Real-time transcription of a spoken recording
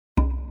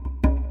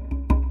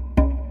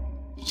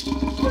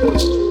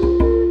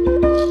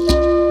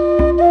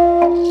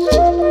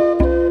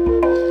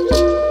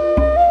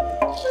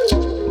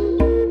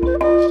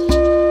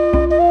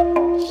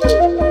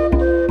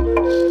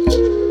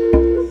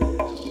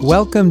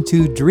Welcome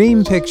to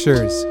Dream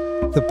Pictures,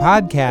 the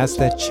podcast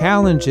that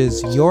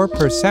challenges your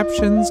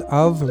perceptions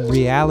of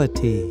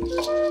reality.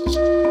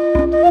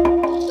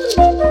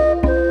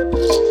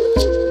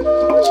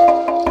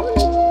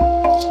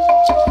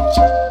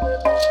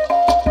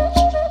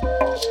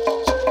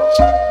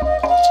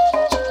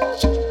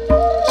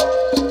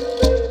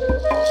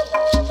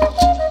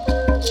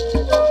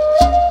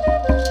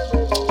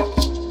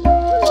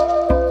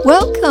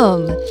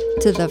 Welcome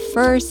to the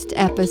first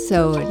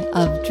episode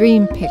of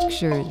Dream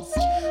Pictures.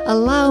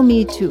 Allow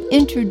me to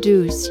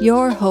introduce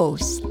your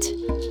host,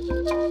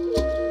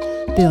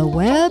 Bill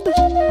Webb.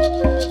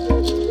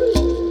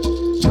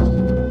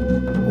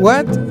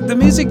 What? The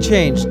music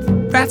changed.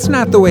 That's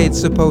not the way it's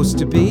supposed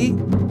to be.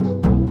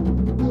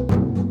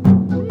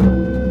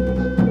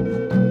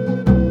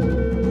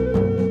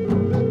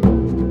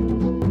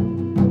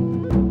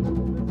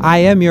 I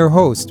am your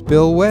host,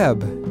 Bill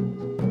Webb.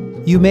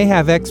 You may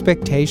have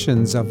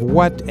expectations of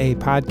what a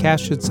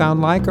podcast should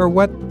sound like or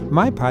what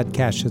my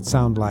podcast should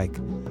sound like.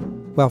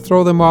 Well,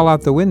 throw them all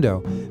out the window,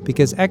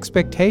 because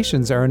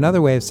expectations are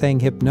another way of saying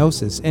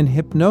hypnosis, and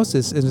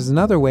hypnosis is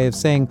another way of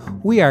saying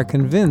we are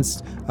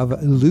convinced of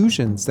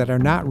illusions that are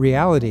not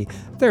reality.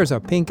 There's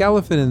a pink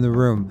elephant in the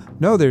room.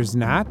 No, there's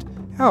not.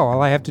 Oh,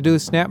 all I have to do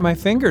is snap my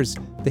fingers.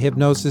 The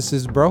hypnosis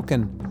is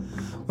broken.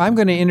 I'm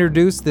going to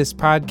introduce this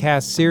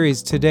podcast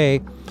series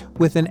today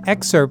with an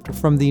excerpt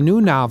from the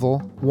new novel,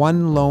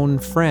 One Lone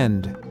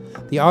Friend,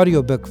 the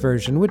audiobook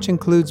version, which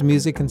includes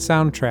music and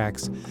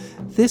soundtracks.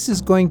 This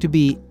is going to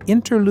be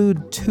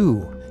Interlude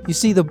 2. You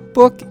see, the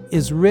book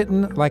is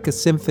written like a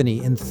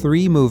symphony in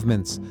 3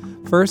 movements,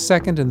 first,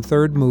 second, and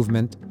third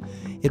movement.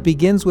 It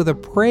begins with a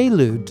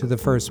prelude to the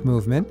first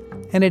movement,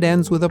 and it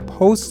ends with a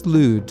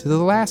postlude to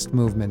the last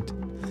movement.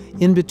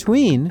 In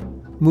between,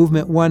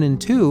 movement 1 and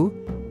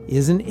 2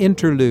 is an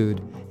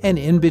interlude, and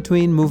in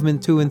between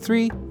movement 2 and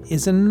 3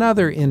 is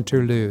another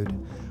interlude.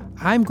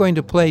 I'm going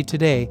to play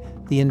today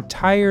the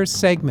entire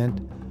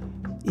segment,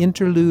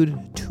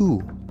 Interlude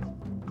 2.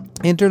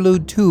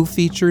 Interlude 2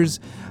 features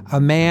a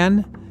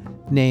man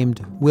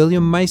named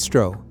William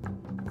Maestro,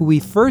 who we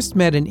first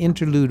met in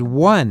Interlude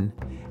 1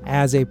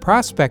 as a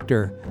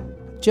prospector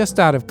just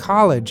out of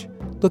college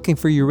looking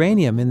for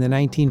uranium in the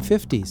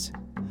 1950s.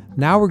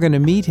 Now we're going to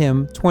meet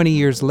him 20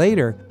 years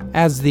later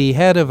as the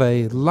head of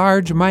a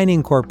large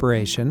mining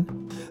corporation.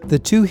 The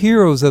 2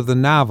 heroes of the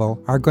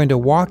novel are going to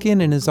walk in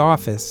his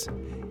office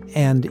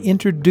and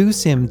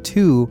introduce him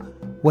to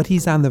what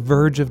he's on the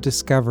verge of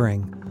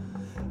discovering.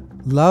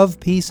 Love,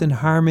 peace, and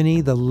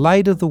harmony, the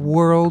light of the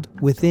world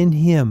within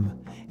him.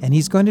 And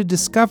he's going to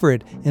discover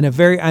it in a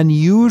very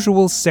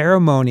unusual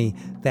ceremony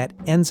that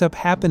ends up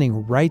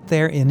happening right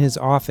there in his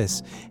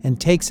office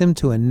and takes him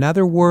to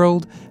another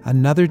world,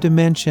 another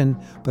dimension,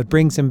 but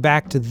brings him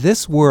back to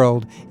this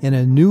world in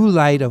a new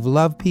light of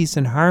love, peace,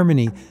 and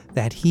harmony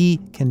that he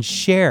can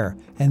share.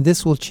 And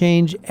this will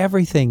change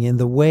everything in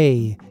the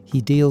way he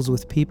deals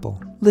with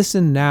people.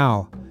 Listen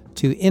now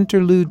to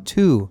Interlude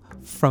 2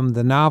 from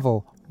the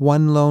novel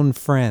One Lone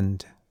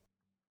Friend.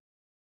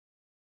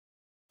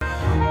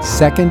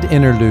 Second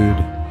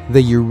interlude,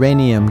 The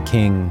Uranium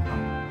King.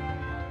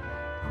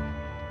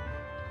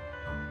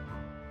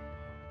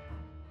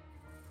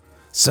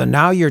 So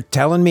now you're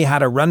telling me how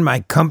to run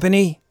my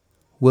company?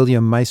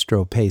 William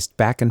Maestro paced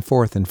back and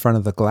forth in front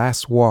of the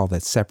glass wall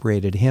that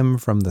separated him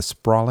from the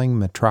sprawling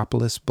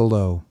metropolis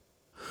below.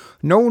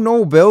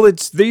 No, Bill,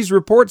 it's these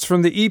reports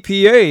from the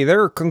EPA.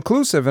 They're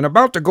conclusive and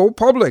about to go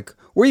public.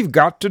 We've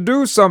got to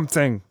do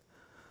something.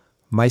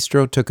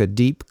 Maestro took a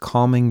deep,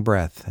 calming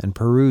breath and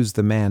perused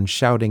the man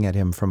shouting at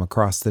him from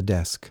across the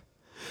desk.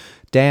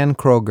 Dan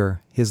Kroger,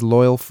 his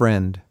loyal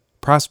friend,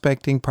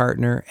 prospecting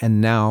partner,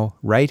 and now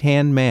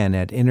right-hand man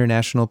at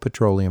International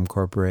Petroleum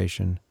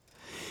Corporation.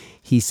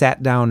 He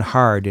sat down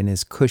hard in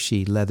his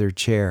cushy leather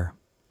chair.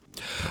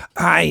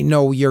 I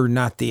know you're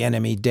not the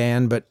enemy,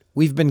 Dan, but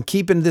we've been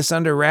keeping this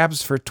under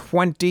wraps for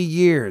 20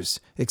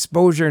 years.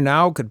 Exposure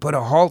now could put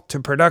a halt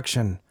to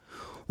production.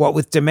 What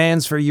with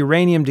demands for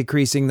uranium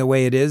decreasing the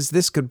way it is,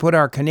 this could put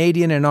our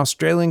Canadian and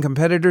Australian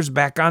competitors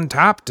back on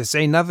top, to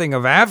say nothing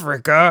of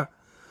Africa.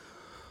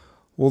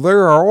 Well,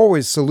 there are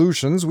always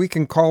solutions. We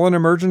can call an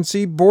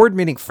emergency board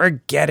meeting.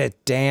 Forget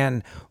it,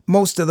 Dan.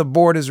 Most of the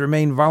board has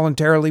remained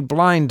voluntarily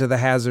blind to the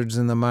hazards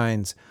in the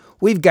mines.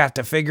 We've got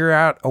to figure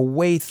out a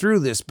way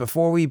through this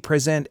before we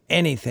present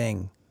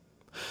anything.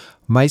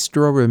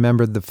 Maestro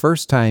remembered the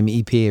first time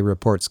EPA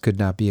reports could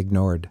not be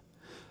ignored.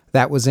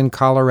 That was in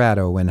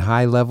Colorado when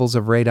high levels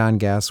of radon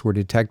gas were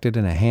detected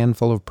in a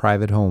handful of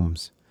private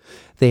homes.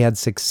 They had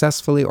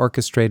successfully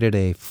orchestrated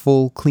a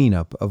full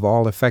cleanup of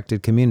all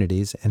affected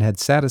communities and had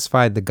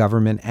satisfied the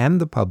government and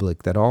the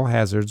public that all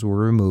hazards were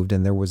removed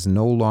and there was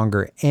no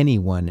longer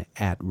anyone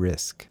at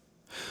risk.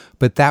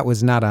 But that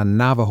was not on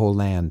Navajo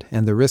land,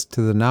 and the risk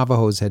to the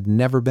Navajos had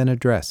never been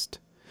addressed.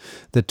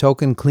 The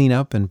token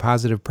cleanup and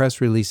positive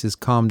press releases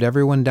calmed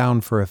everyone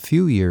down for a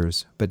few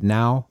years, but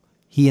now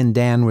he and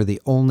Dan were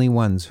the only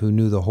ones who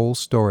knew the whole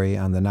story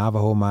on the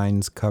Navajo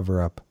mines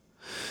cover-up.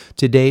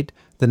 To date,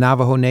 the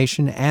Navajo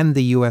Nation and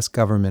the U.S.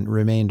 government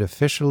remained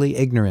officially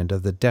ignorant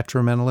of the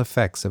detrimental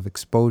effects of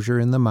exposure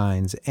in the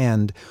mines,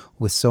 and,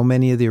 with so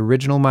many of the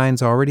original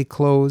mines already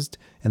closed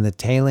and the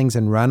tailings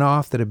and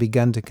runoff that had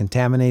begun to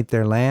contaminate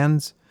their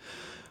lands,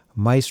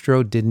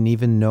 Maestro didn't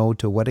even know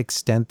to what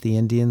extent the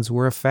Indians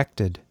were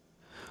affected.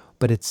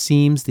 But it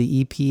seems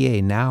the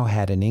EPA now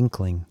had an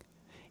inkling.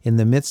 In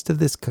the midst of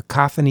this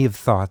cacophony of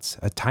thoughts,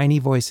 a tiny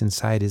voice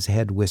inside his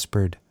head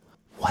whispered,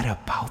 "What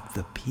about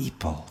the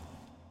people?"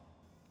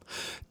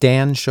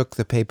 Dan shook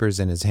the papers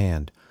in his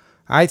hand.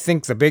 I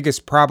think the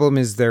biggest problem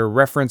is their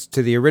reference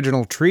to the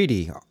original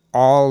treaty.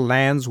 All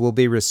lands will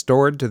be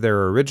restored to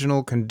their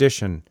original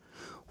condition.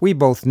 We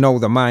both know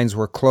the mines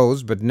were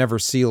closed but never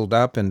sealed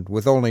up, and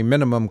with only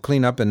minimum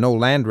cleanup and no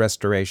land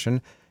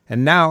restoration.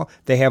 And now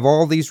they have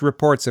all these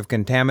reports of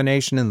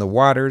contamination in the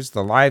waters,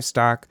 the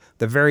livestock,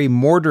 the very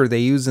mortar they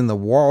use in the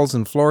walls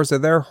and floors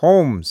of their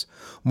homes.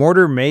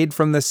 Mortar made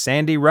from the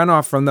sandy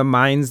runoff from the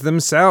mines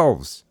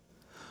themselves.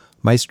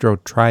 Maestro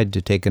tried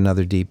to take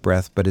another deep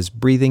breath, but his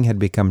breathing had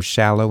become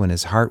shallow and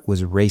his heart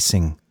was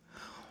racing.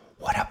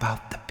 "What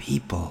about the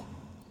people?"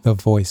 the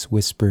voice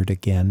whispered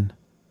again.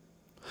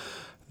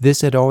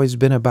 This had always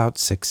been about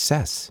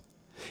success.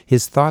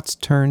 His thoughts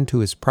turned to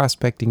his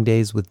prospecting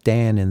days with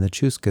Dan in the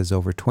Chuskas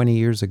over 20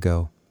 years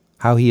ago,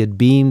 how he had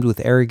beamed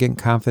with arrogant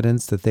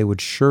confidence that they would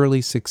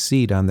surely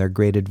succeed on their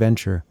great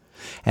adventure.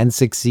 And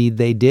succeed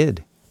they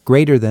did,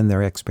 greater than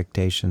their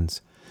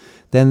expectations.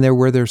 Then there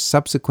were their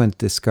subsequent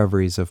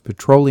discoveries of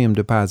petroleum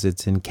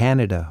deposits in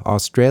Canada,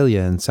 Australia,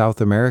 and South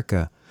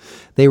America.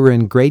 They were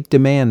in great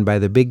demand by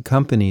the big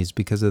companies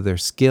because of their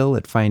skill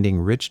at finding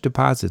rich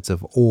deposits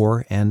of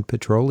ore and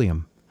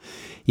petroleum.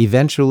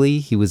 Eventually,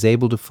 he was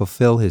able to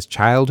fulfill his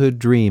childhood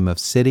dream of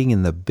sitting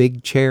in the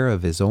big chair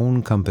of his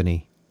own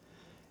company.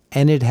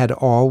 And it had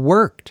all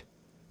worked,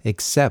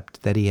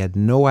 except that he had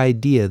no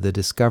idea the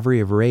discovery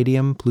of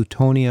radium,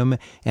 plutonium,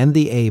 and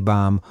the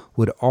A-bomb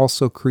would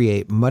also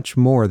create much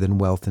more than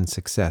wealth and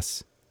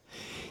success.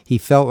 He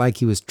felt like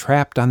he was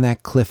trapped on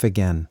that cliff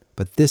again,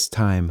 but this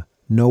time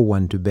no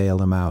one to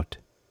bail him out.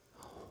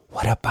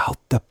 What about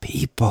the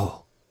people?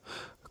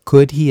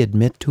 Could he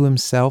admit to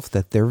himself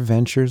that their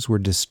ventures were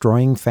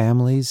destroying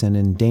families and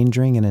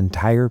endangering an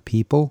entire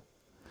people?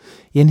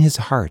 In his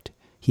heart,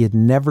 he had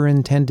never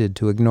intended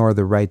to ignore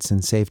the rights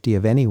and safety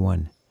of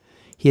anyone.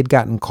 He had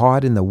gotten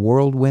caught in the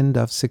whirlwind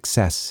of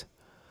success.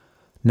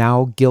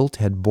 Now guilt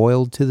had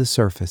boiled to the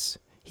surface.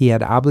 He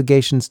had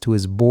obligations to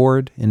his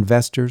board,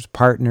 investors,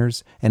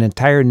 partners, an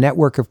entire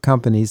network of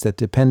companies that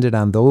depended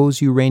on those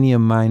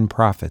uranium mine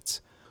profits.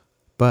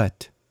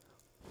 But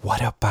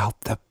what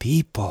about the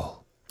people?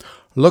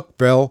 Look,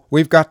 Bill,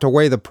 we've got to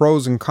weigh the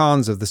pros and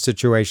cons of the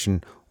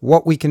situation,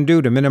 what we can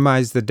do to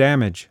minimize the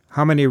damage,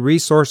 how many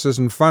resources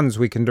and funds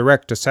we can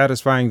direct to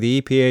satisfying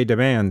the EPA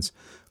demands.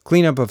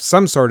 Cleanup of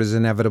some sort is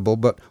inevitable,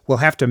 but we'll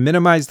have to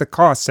minimize the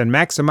costs and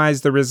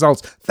maximize the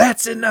results.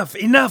 That's enough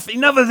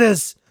of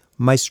this!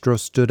 Maestro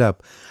stood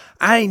up.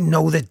 I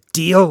know the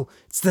deal.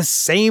 It's the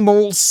same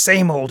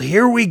old.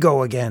 Here we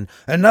go again.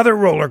 Another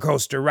roller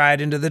coaster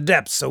ride into the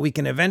depths so we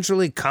can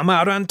eventually come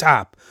out on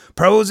top.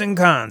 Pros and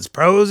cons.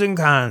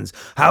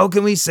 How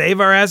can we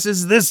save our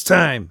asses this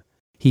time?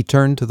 He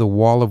turned to the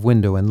wall of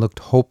window and looked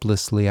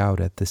hopelessly out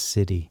at the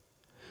city.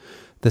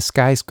 The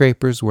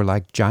skyscrapers were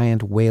like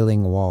giant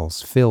wailing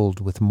walls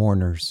filled with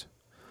mourners.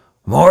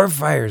 More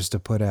fires to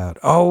put out.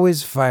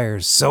 Always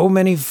fires. So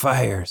many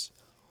fires.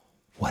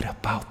 What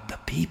about the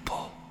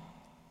people?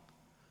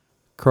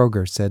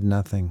 Kroger said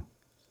nothing.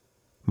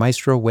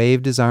 Maestro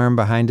waved his arm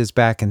behind his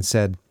back and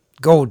said,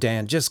 Go,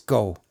 Dan, just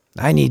go.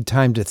 I need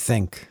time to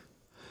think.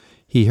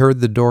 He heard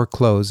the door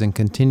close and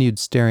continued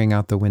staring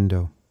out the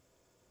window.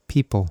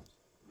 People.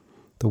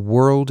 The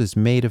world is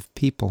made of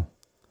people.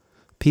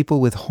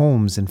 People with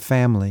homes and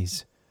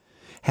families.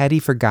 Had he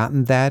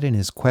forgotten that in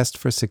his quest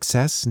for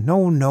success? No.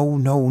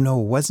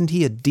 Wasn't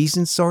he a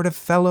decent sort of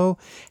fellow?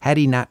 Had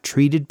he not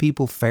treated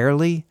people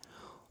fairly?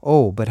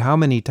 Oh, but how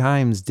many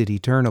times did he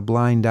turn a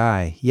blind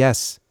eye?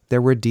 Yes,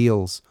 there were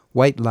deals,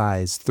 white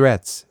lies,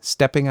 threats,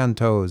 stepping on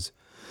toes.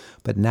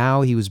 But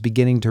now he was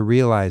beginning to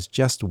realize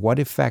just what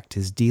effect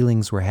his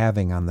dealings were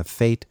having on the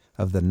fate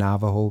of the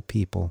Navajo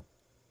people.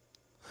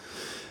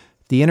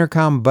 The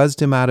intercom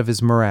buzzed him out of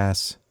his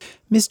morass.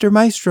 Mr.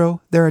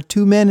 Maestro, there are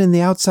 2 men in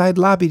the outside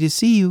lobby to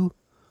see you.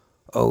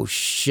 Oh,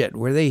 shit,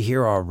 were they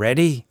here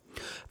already?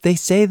 They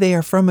say they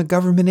are from a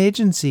government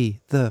agency,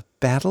 the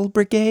Battle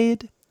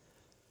Brigade.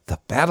 The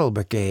Battle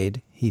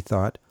Brigade, he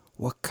thought.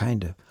 What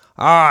kind of...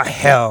 Ah,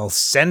 hell,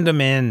 send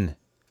 'em in.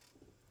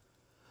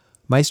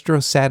 Maestro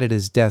sat at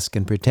his desk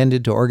and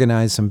pretended to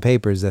organize some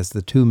papers as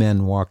the 2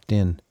 men walked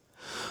in.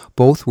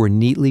 Both were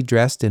neatly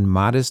dressed in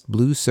modest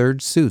blue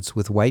serge suits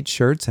with white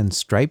shirts and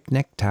striped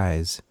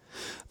neckties.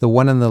 The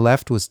one on the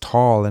left was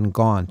tall and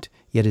gaunt,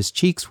 yet his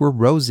cheeks were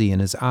rosy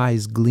and his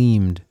eyes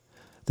gleamed.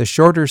 The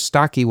shorter,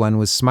 stocky one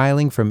was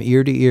smiling from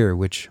ear to ear,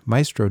 which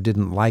Maestro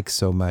didn't like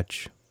so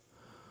much.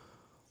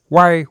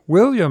 "Why,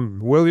 William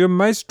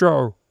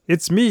Maestro,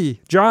 it's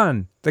me,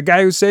 John, the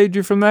guy who saved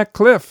you from that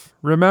cliff,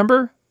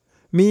 remember?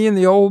 Me and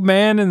the old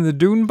man in the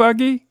dune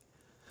buggy?"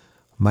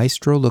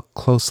 Maestro looked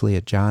closely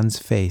at John's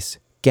face,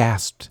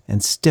 gasped,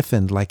 and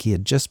stiffened like he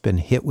had just been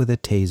hit with a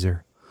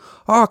taser.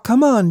 "Aw,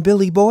 come on,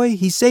 Billy boy,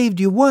 he saved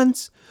you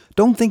once.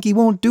 Don't think he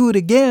won't do it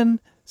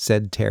again,"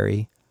 said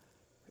Terry.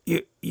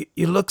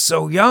 You look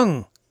so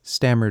young,"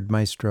 stammered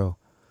Maestro.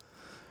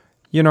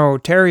 "You know,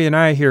 Terry and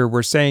I here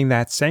were saying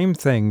that same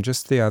thing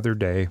just the other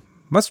day.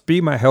 Must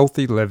be my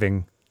healthy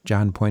living."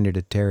 John pointed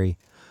at Terry.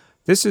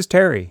 "This is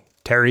Terry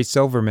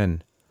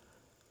Silverman."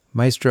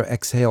 Maestro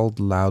exhaled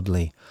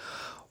loudly.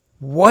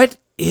 What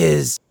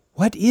is,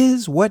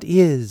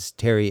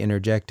 Terry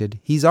interjected.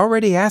 "He's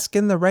already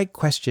asking the right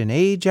question,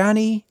 eh,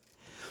 Johnny?"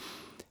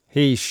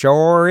 "He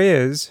sure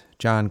is,"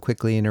 John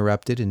quickly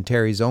interrupted in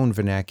Terry's own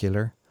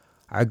vernacular.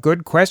 "A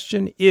good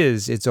question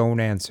is its own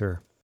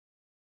answer."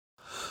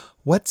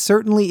 What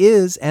certainly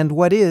is and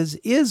what is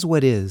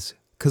what is,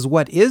 'cause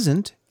what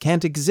isn't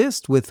can't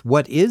exist with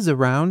what is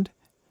around,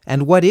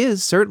 and what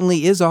is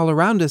certainly is all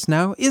around us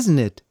now, isn't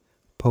it?"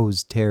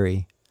 posed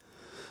Terry.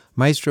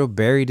 Maestro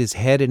buried his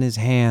head in his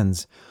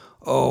hands.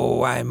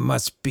 "Oh, I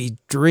must be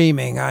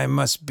dreaming.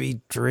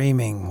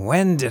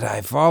 When did I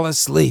fall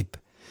asleep?"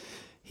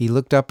 He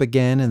looked up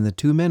again, and the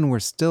two men were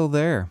still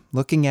there,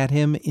 looking at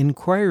him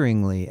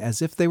inquiringly,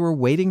 as if they were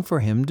waiting for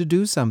him to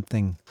do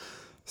something.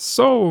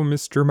 "So,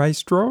 Mr.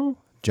 Maestro,"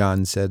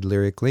 John said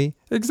lyrically,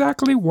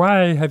 "exactly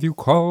why have you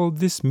called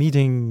this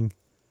meeting?"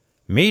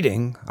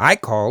 "Meeting? I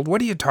called?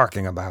 What are you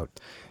talking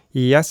about?"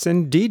 "Yes,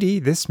 indeedy,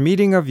 this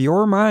meeting of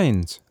your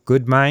minds.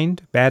 Good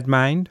mind, bad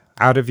mind,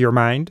 out of your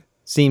mind.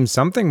 Seems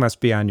something must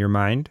be on your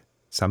mind.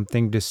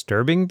 Something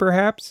disturbing,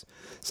 perhaps?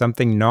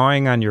 Something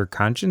gnawing on your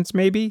conscience,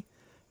 maybe?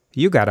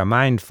 You got a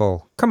mind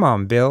full. Come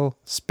on, Bill,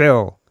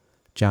 spill,"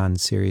 John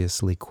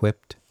seriously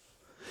quipped.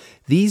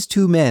 These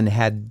two men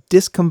had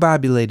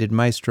discombobulated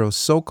Maestro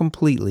so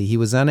completely he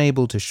was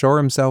unable to shore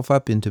himself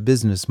up into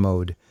business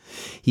mode.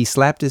 He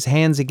slapped his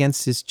hands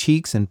against his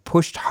cheeks and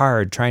pushed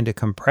hard, trying to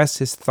compress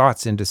his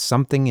thoughts into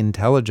something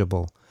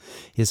intelligible.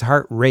 His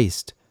heart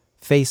raced.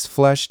 Face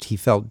flushed, he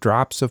felt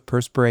drops of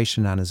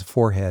perspiration on his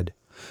forehead.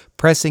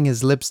 Pressing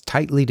his lips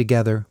tightly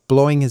together,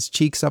 blowing his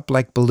cheeks up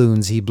like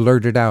balloons, he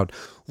blurted out,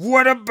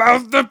 "What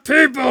about the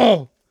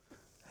people?"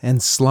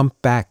 and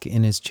slumped back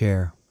in his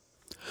chair.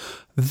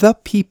 "The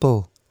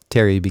people,"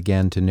 Terry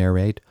began to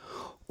narrate,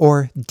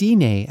 or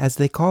Diné as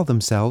they call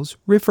themselves,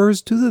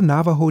 refers to the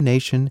Navajo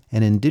Nation,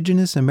 an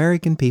indigenous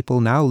American people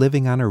now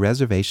living on a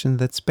reservation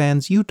that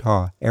spans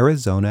Utah,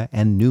 Arizona,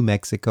 and New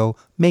Mexico,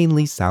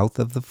 mainly south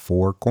of the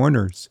Four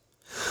Corners.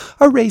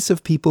 A race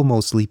of people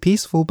mostly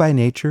peaceful by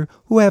nature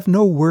who have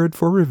no word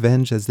for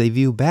revenge as they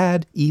view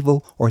bad,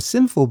 evil, or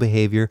sinful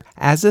behavior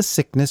as a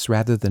sickness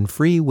rather than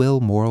free will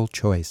moral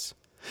choice.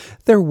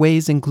 Their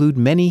ways include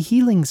many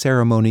healing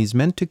ceremonies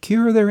meant to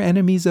cure their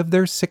enemies of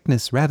their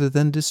sickness rather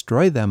than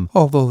destroy them,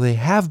 although they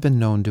have been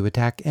known to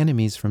attack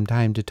enemies from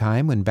time to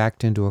time when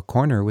backed into a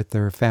corner with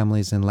their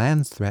families and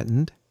lands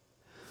threatened.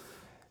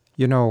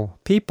 "You know,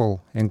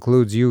 people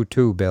includes you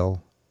too,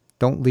 Bill.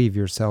 Don't leave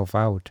yourself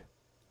out,"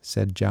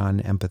 said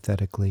John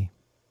empathetically.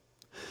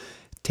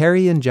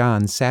 Terry and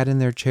John sat in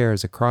their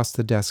chairs across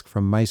the desk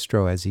from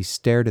Maestro as he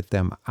stared at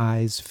them,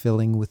 eyes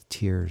filling with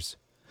tears.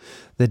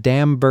 The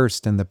dam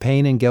burst, and the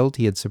pain and guilt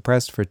he had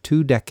suppressed for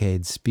 2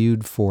 decades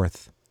spewed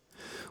forth.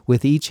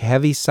 With each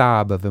heavy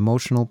sob of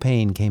emotional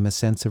pain came a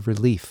sense of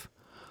relief,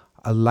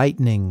 a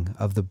lightening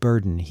of the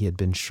burden he had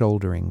been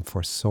shouldering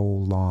for so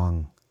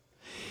long.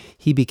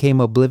 He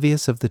became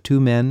oblivious of the two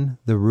men,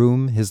 the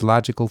room, his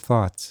logical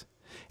thoughts.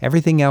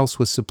 Everything else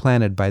was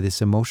supplanted by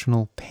this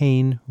emotional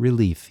pain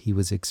relief he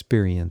was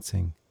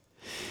experiencing.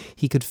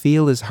 He could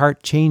feel his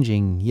heart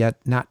changing, yet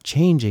not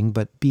changing,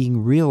 but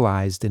being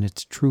realized in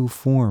its true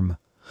form.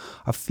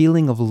 A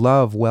feeling of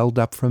love welled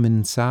up from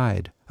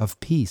inside, of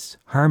peace,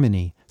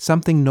 harmony,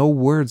 something no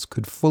words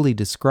could fully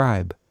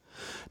describe.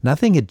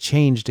 Nothing had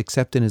changed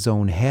except in his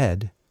own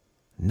head.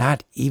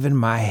 Not even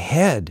my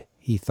head,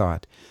 he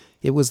thought.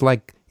 It was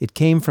like it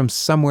came from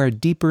somewhere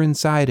deeper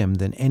inside him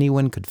than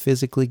anyone could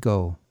physically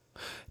go.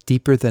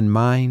 Deeper than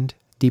mind,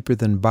 deeper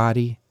than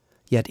body,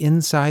 yet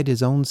inside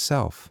his own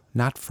self,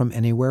 not from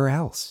anywhere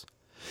else.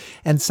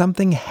 And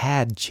something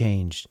had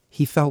changed.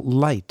 He felt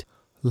light,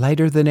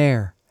 lighter than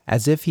air,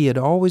 as if he had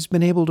always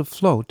been able to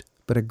float,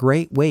 but a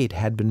great weight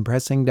had been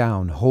pressing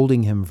down,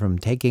 holding him from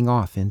taking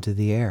off into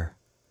the air.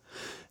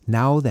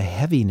 Now the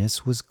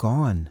heaviness was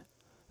gone,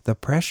 the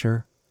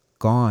pressure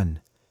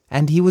gone,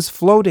 and he was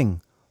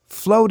floating,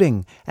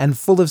 and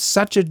full of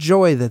such a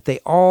joy that they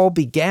all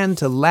began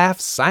to laugh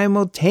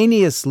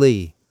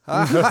simultaneously.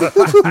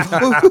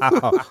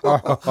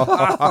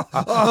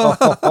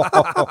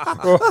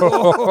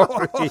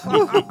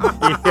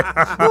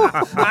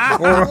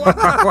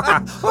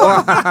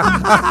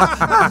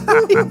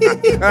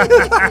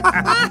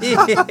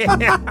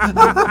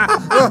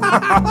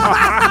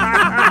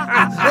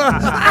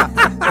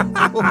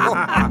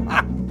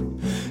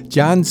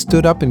 John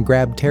stood up and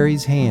grabbed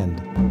Terry's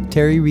hand.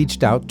 Terry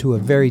reached out to a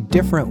very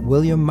different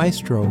William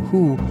Maestro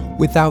who,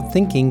 without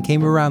thinking,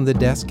 came around the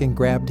desk and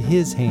grabbed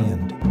his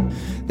hand.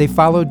 They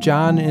followed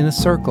John in a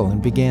circle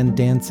and began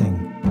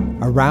dancing.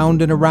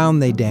 Around and around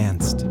they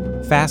danced,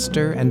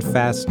 faster and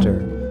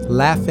faster,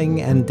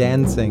 laughing and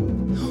dancing.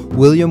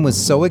 William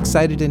was so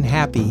excited and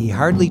happy he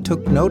hardly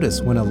took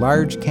notice when a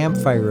large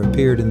campfire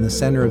appeared in the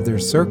center of their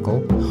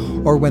circle,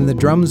 or when the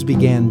drums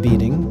began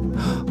beating,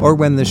 or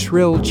when the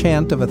shrill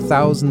chant of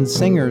 1,000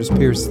 singers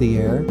pierced the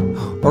air,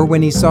 or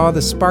when he saw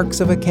the sparks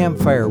of a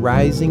campfire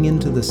rising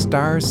into the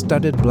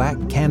star-studded black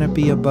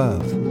canopy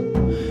above.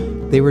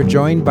 They were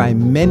joined by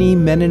many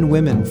men and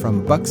women,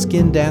 from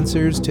buckskin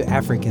dancers to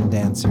African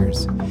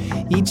dancers.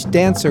 Each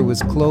dancer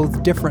was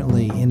clothed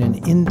differently in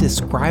an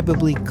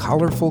indescribably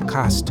colorful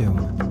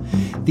costume.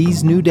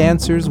 These new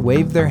dancers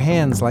waved their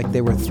hands like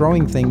they were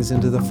throwing things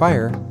into the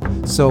fire,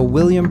 so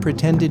William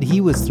pretended he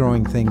was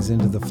throwing things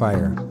into the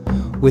fire.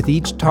 With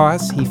each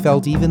toss, he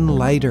felt even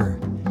lighter.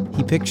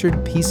 He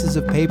pictured pieces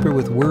of paper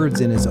with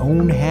words in his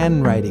own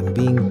handwriting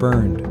being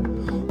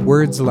burned.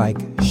 Words like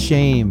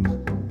shame,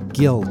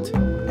 guilt,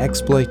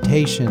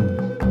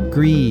 exploitation,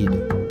 greed,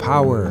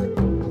 power,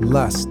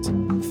 lust,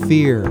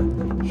 fear,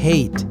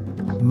 hate,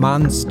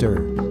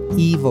 monster,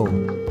 evil,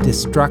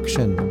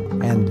 destruction,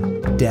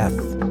 and death.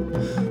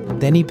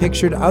 Then he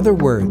pictured other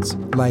words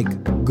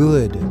like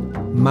good,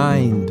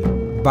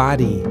 mind,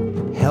 body,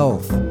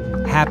 health,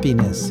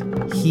 happiness,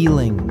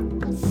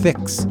 healing,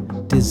 fix,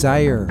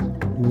 desire,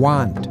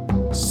 want,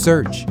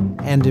 search,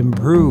 and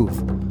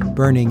improve,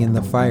 burning in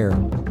the fire.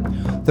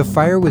 The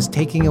fire was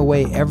taking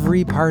away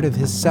every part of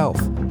his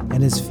self,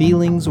 and his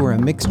feelings were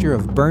a mixture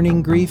of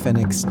burning grief and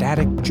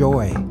ecstatic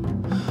joy.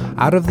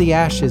 Out of the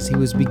ashes, he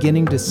was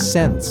beginning to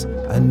sense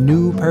a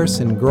new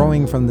person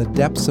growing from the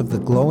depths of the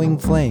glowing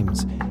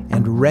flames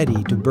and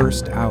ready to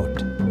burst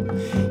out.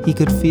 He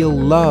could feel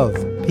love,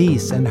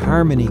 peace, and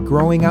harmony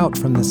growing out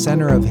from the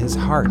center of his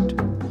heart.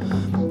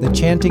 The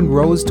chanting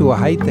rose to a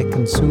height that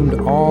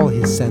consumed all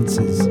his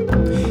senses.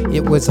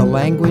 It was a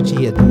language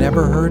he had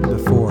never heard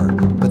before,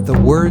 but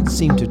the words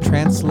seemed to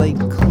translate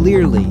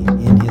clearly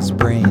in his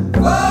brain.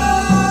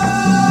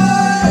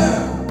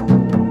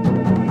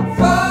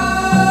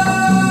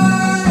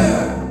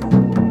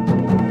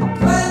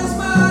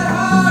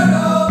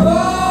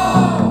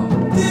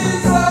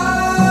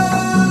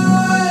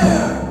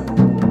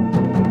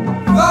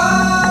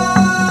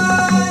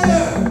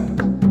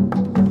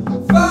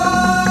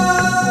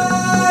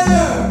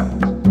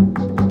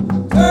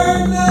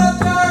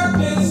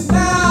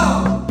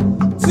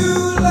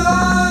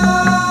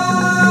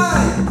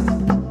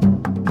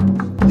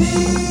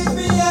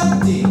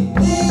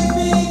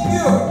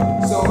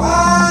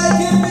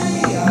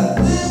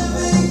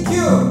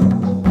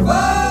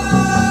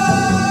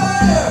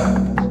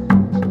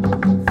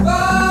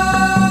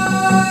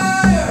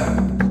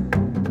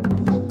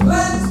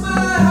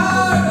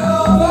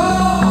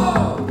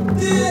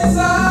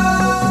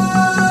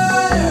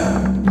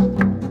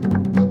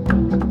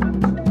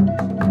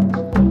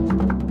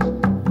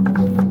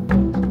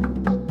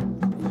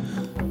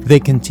 They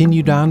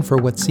continued on for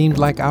what seemed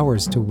like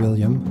hours to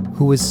William,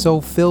 who was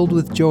so filled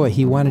with joy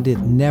he wanted it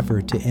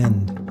never to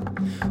end.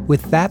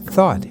 With that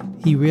thought,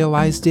 he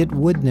realized it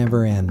would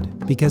never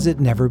end, because it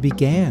never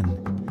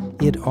began.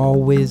 It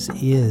always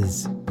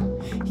is.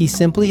 He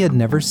simply had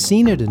never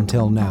seen it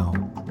until now.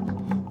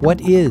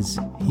 What is,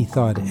 he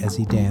thought as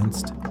he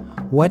danced.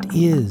 What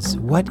is,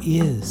 what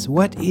is,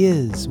 what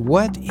is,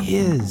 what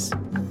is?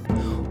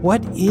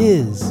 What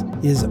is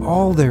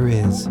all there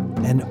is,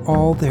 and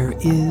all there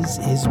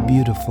is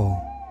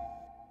beautiful.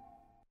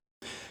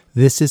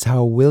 This is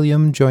how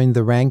William joined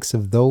the ranks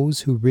of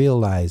those who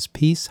realize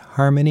peace,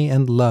 harmony,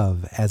 and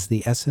love as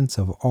the essence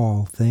of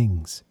all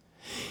things.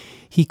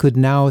 He could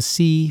now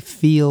see,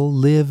 feel,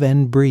 live,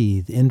 and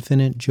breathe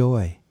infinite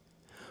joy.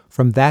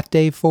 From that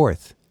day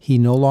forth, he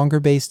no longer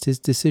based his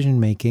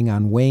decision-making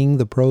on weighing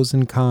the pros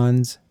and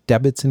cons,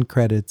 debits and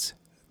credits,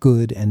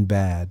 good and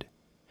bad.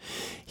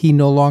 He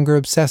no longer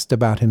obsessed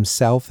about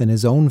himself and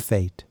his own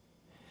fate.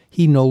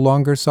 He no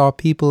longer saw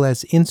people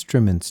as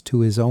instruments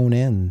to his own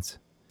ends.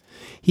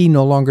 He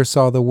no longer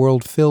saw the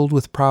world filled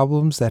with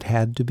problems that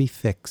had to be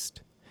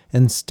fixed.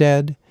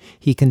 Instead,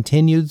 he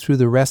continued through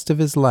the rest of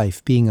his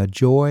life being a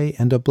joy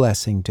and a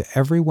blessing to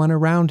everyone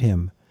around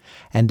him,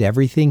 and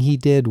everything he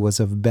did was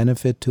of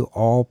benefit to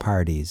all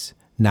parties,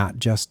 not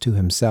just to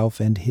himself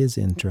and his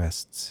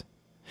interests.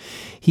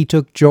 He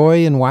took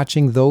joy in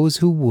watching those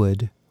who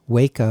would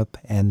wake up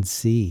and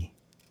see.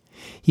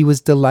 He was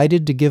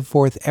delighted to give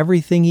forth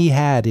everything he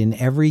had in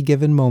every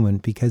given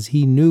moment because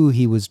he knew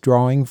he was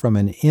drawing from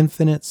an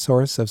infinite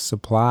source of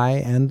supply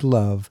and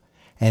love,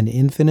 an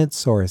infinite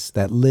source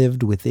that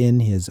lived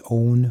within his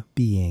own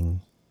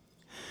being.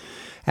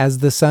 As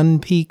the sun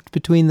peaked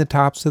between the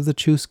tops of the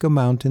Chusca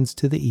Mountains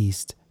to the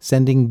east,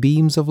 sending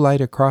beams of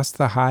light across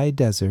the high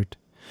desert,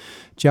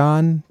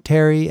 John,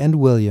 Terry, and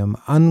William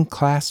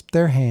unclasped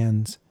their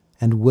hands,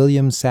 and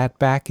William sat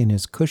back in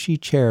his cushy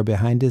chair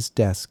behind his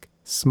desk,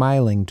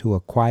 smiling to a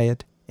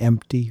quiet,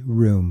 empty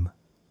room.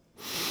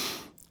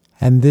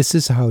 And this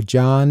is how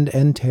John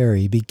and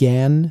Terry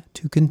began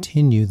to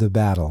continue the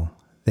battle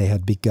they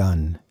had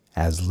begun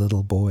as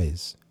little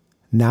boys,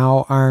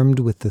 now armed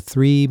with the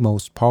three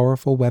most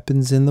powerful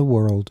weapons in the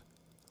world: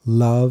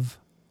 love,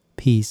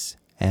 peace,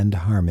 and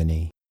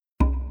harmony.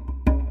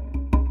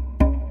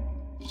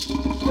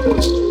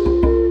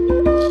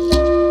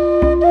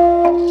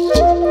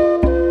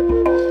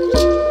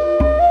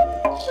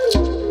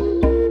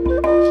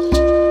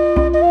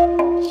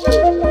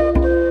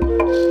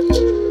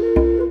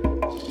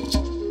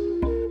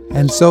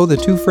 And so the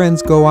two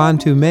friends go on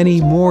to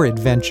many more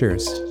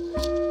adventures.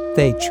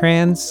 They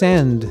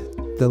transcend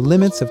the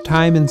limits of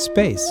time and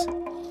space,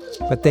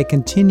 but they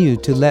continue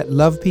to let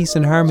love, peace,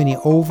 and harmony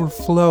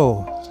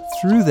overflow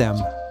through them,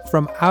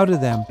 from out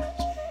of them.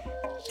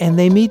 And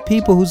they meet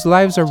people whose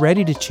lives are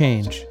ready to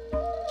change.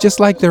 Just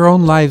like their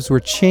own lives were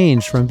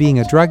changed from being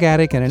a drug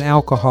addict and an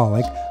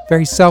alcoholic,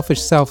 very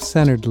selfish,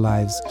 self-centered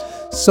lives,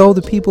 so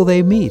the people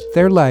they meet,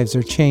 their lives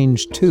are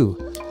changed too.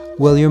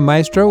 William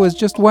Maestro is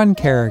just one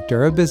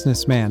character, a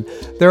businessman.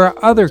 There are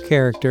other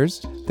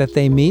characters that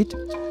they meet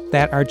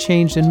that are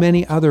changed in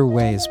many other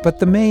ways. But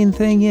the main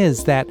thing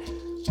is that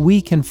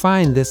we can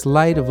find this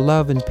light of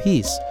love and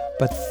peace.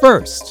 But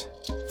first,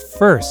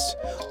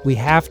 we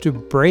have to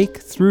break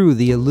through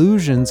the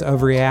illusions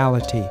of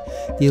reality,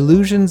 the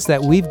illusions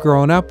that we've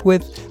grown up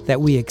with,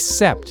 that we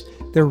accept.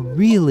 There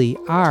really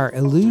are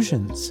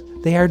illusions.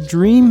 They are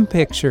dream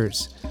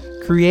pictures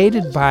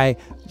created by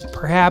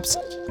perhaps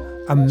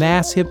a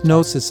mass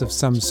hypnosis of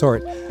some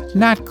sort,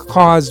 not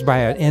caused by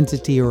an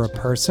entity or a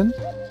person,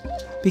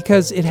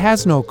 because it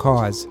has no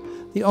cause.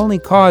 The only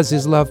cause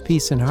is love,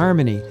 peace, and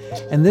harmony,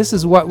 and this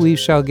is what we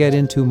shall get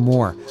into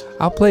more.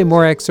 I'll play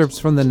more excerpts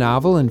from the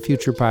novel in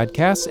future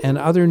podcasts and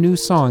other new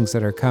songs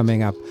that are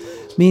coming up.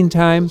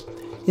 Meantime,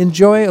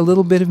 enjoy a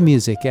little bit of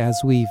music as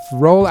we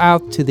roll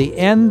out to the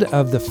end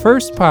of the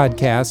first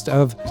podcast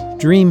of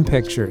Dream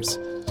Pictures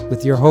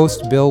with your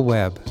host, Bill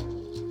Webb.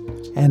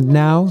 And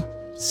now,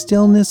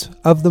 Stillness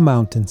of the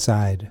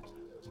Mountainside,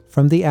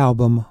 from the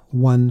album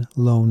One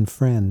Lone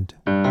Friend.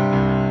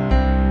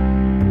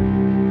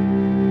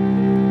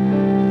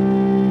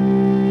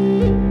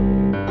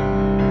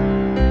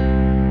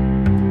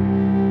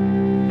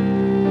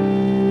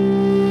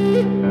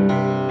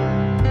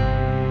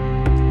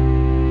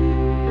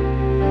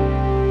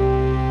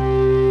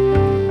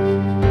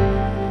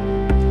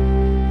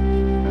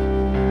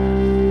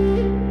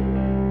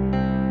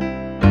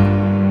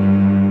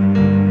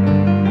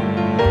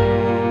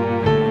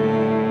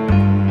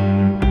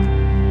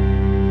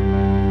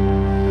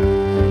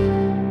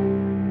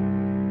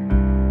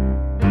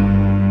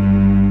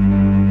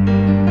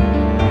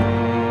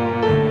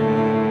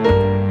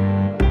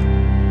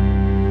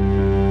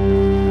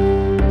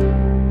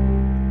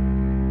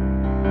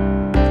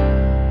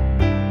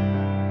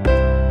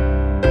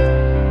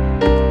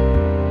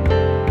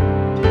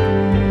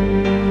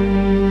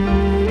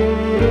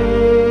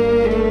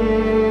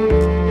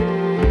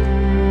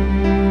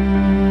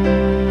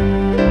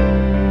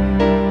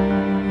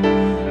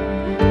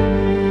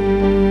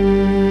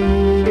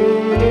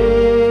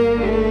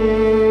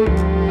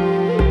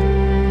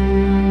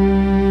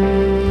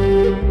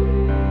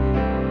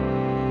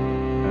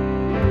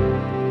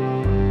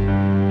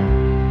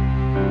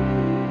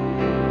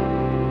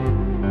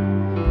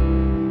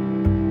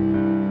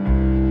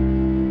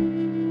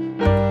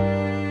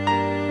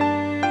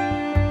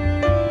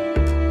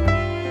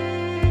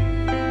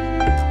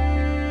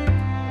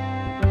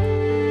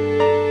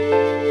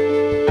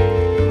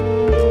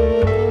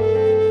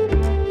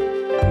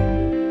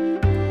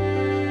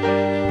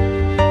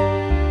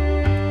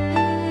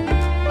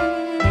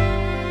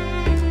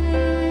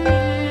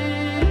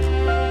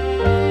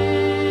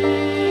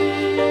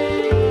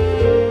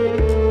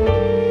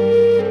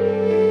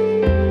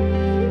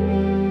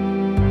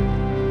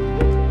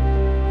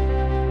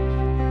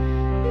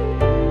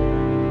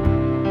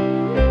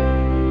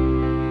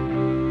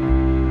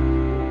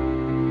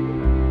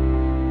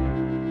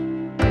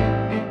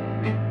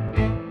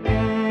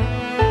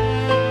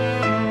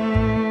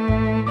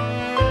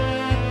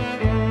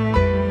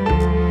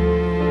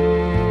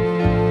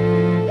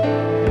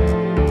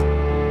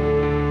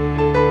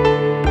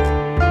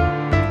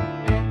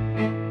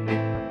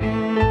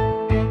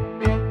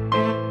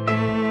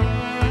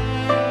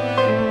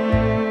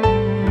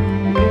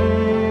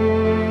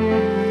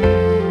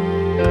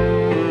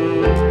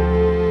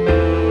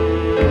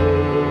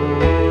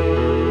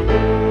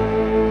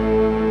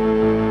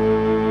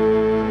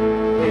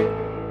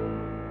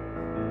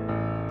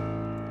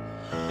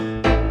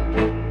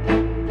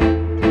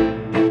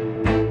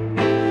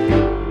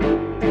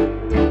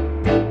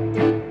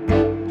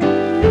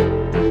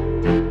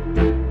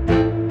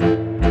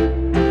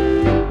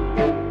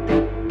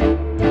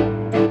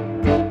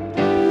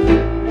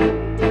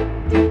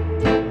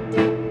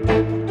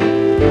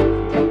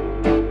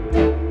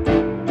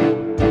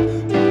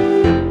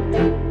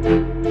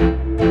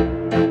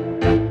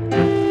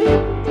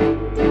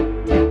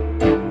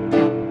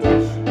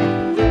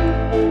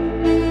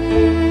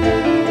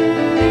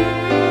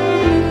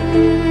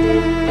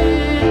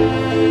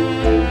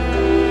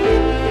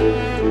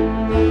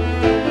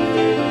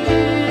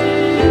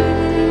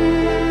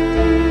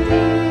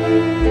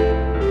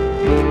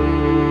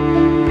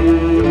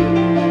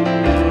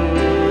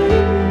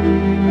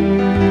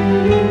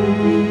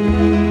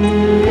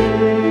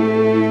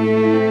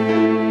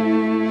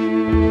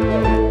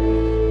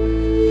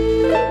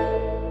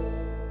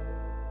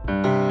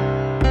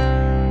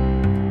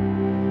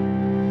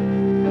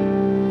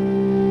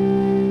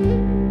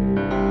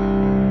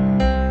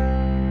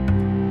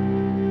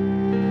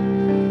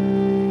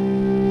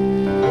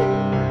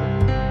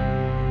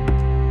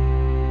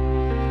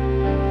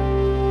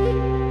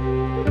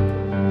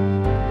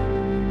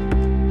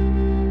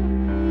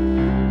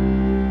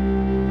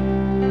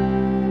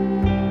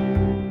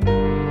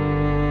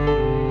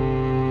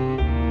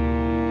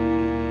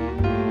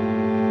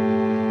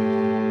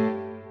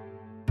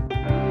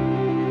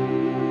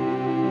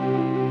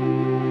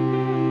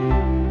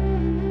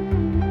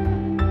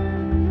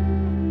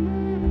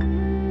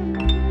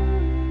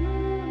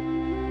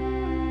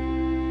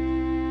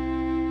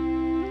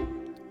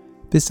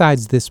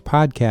 Besides this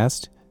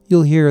podcast,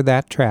 you'll hear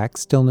that track,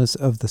 Stillness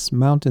of the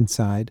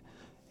Mountainside,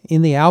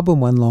 in the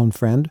album One Lone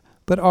Friend,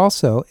 but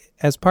also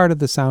as part of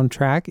the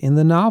soundtrack in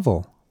the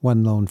novel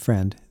One Lone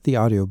Friend, the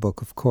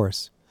audiobook, of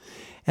course.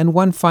 And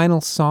one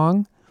final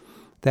song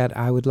that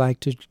I would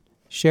like to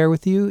share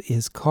with you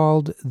is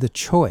called The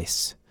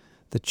Choice.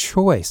 The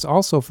Choice,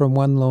 also from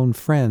One Lone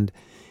Friend,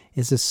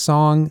 is a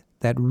song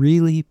that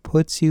really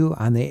puts you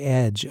on the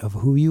edge of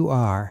who you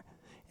are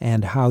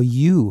and how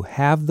you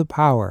have the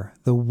power,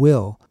 the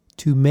will,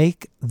 to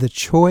make the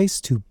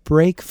choice to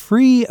break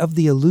free of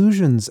the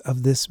illusions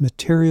of this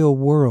material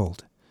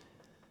world.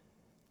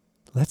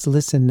 Let's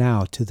listen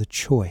now to The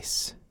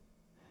Choice,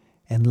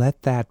 and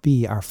let that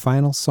be our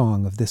final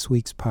song of this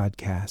week's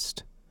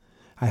podcast.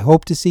 I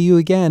hope to see you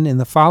again in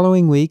the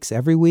following weeks.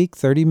 Every week,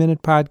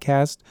 30-minute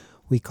podcast.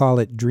 We call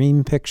it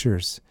Dream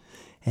Pictures,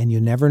 and you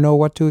never know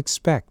what to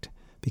expect,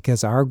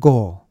 because our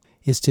goal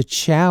is to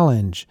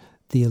challenge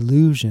the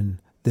illusion,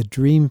 the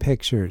dream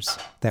pictures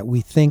that we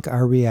think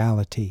are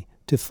reality,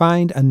 to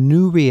find a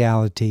new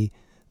reality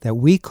that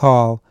we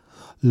call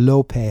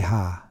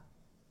Lopeha.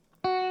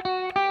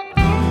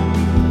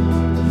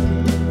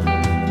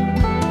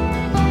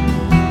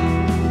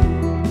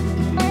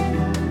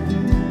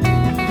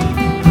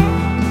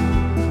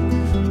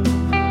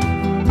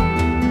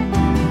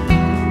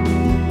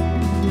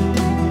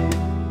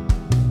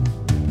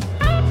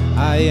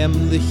 I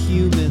am the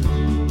human,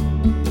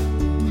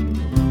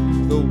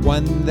 the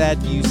one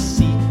that you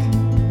seek.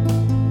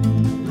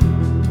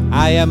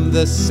 I am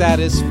the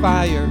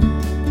satisfier,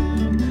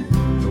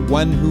 the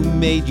one who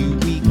made you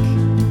weak.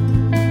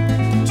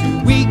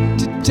 Too weak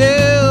to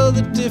tell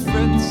the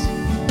difference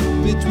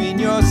between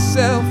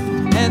yourself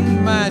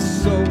and my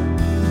soul,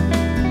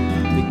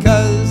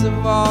 because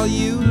of all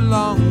you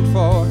longed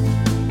for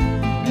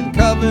and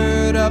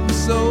covered up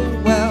so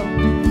well.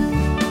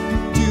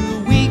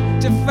 Too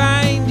weak to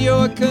find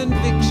your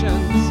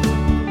convictions,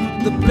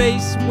 the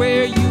place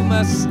where you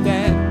must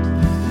stand,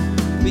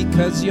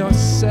 because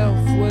yourself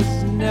was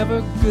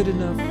never good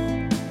enough.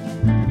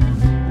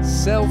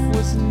 Self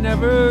was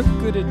never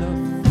good enough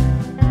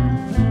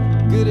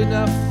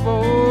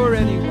for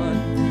anyone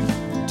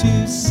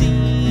to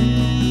see.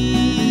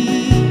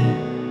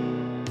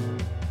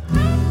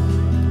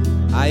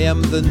 I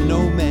am the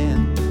no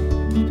man,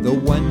 the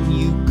one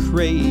you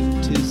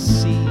crave to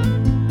see.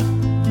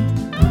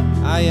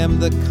 I am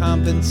the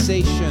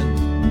compensation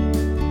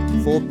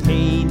for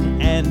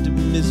pain and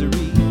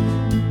misery.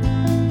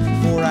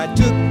 For I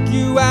took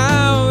you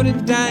out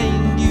and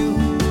dined you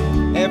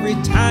every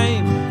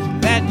time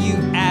that you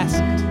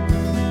asked,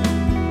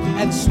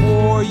 and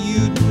swore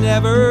you'd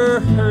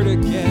never hurt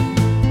again,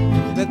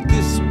 that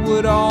this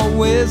would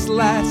always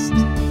last.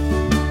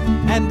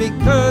 And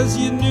because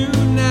you knew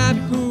not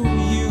who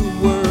you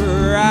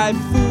were, I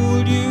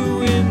fooled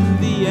you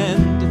in the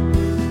end,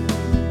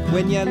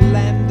 when you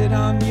landed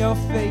on your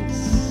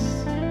face,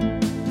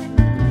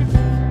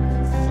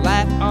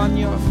 flat on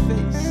your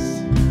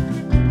face,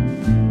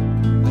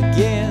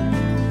 again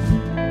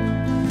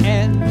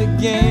and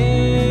again.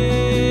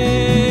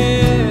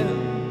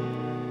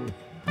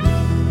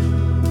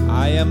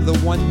 I am the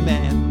one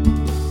man,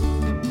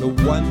 the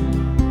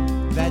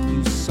one that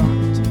you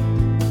sought.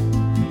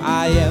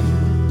 I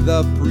am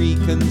the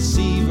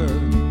preconceiver,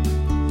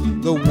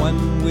 the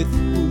one with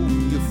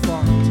whom you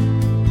fought,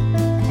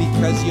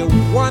 because you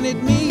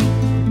wanted me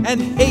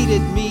and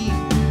hated me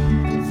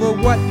for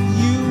what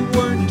you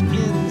weren't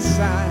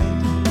inside.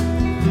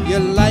 Your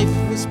life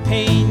was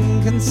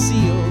pain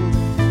concealed,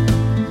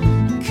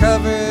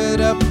 covered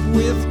up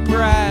with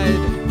pride.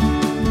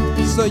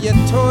 So you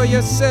tore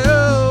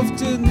yourself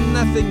to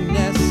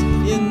nothingness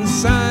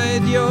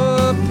inside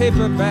your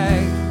paper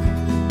bag,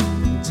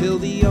 till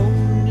the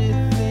only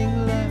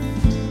thing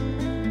left,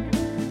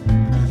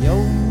 the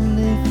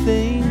only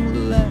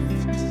thing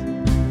left,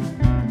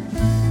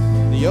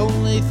 the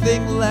only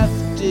thing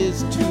left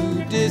is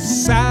to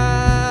decide.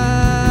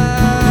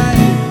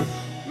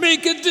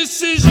 Make a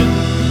decision.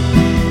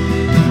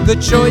 The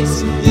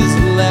choice is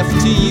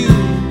left to you.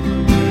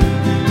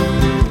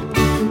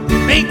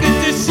 Make a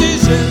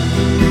decision.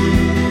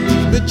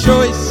 The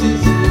choice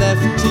is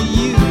left to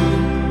you.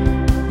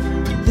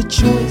 The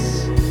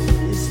choice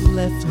is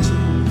left to you.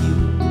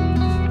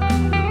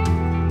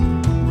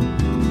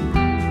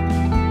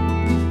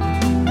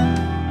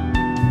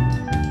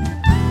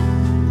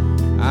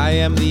 I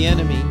am the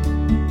enemy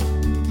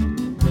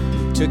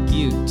who took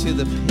you to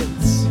the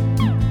pits.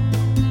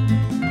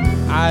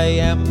 I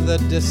am the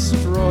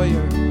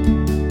destroyer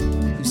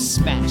who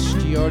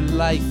smashed your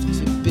life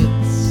to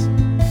bits,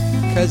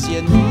 'cause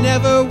you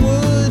never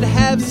would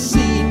have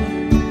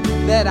seen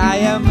that I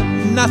am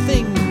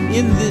nothing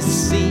in this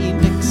scene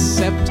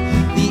except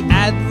the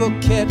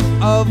advocate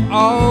of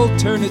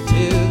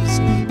alternatives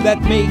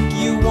that make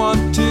you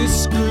want to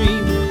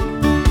scream.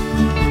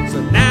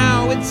 So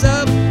now it's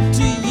up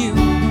to you.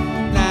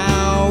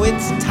 Now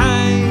it's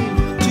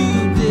time to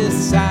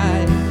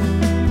decide.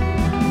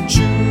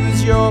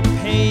 Choose your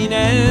pain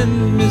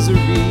and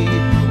misery,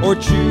 or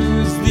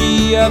choose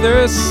the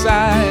other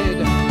side.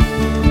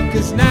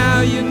 'cause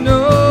now you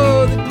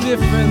know the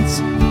difference.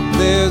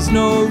 There's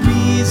no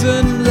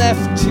reason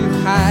left to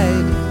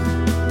hide.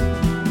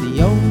 The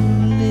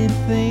only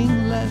thing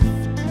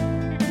left,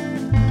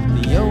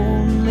 the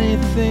only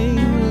thing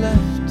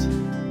left,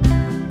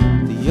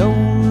 the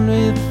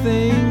only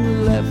thing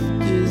left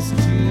is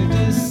to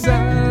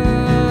decide.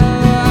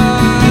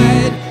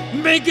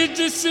 Make a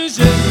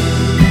decision,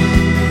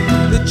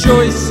 the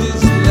choice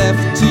is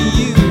left to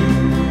you.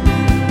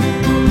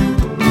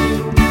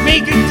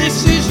 Make a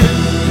decision,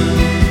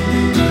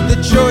 the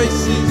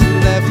choice is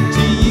left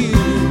to you.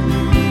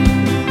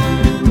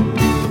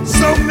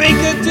 So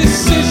make a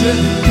decision,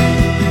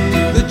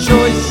 the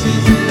choice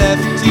is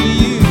left to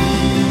you.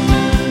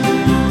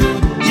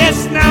 Yes,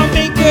 now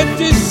make a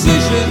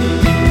decision,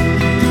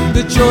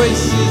 the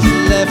choice is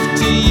left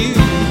to you.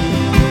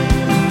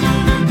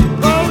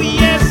 Oh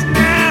yes,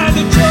 now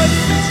the choice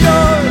is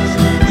yours,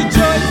 the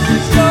choice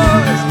is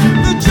yours,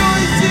 the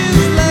choice is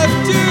left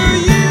to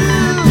you.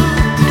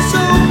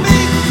 So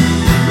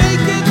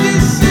make a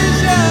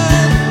decision,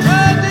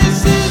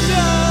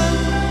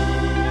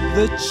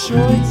 the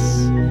choice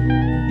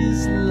is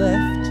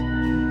left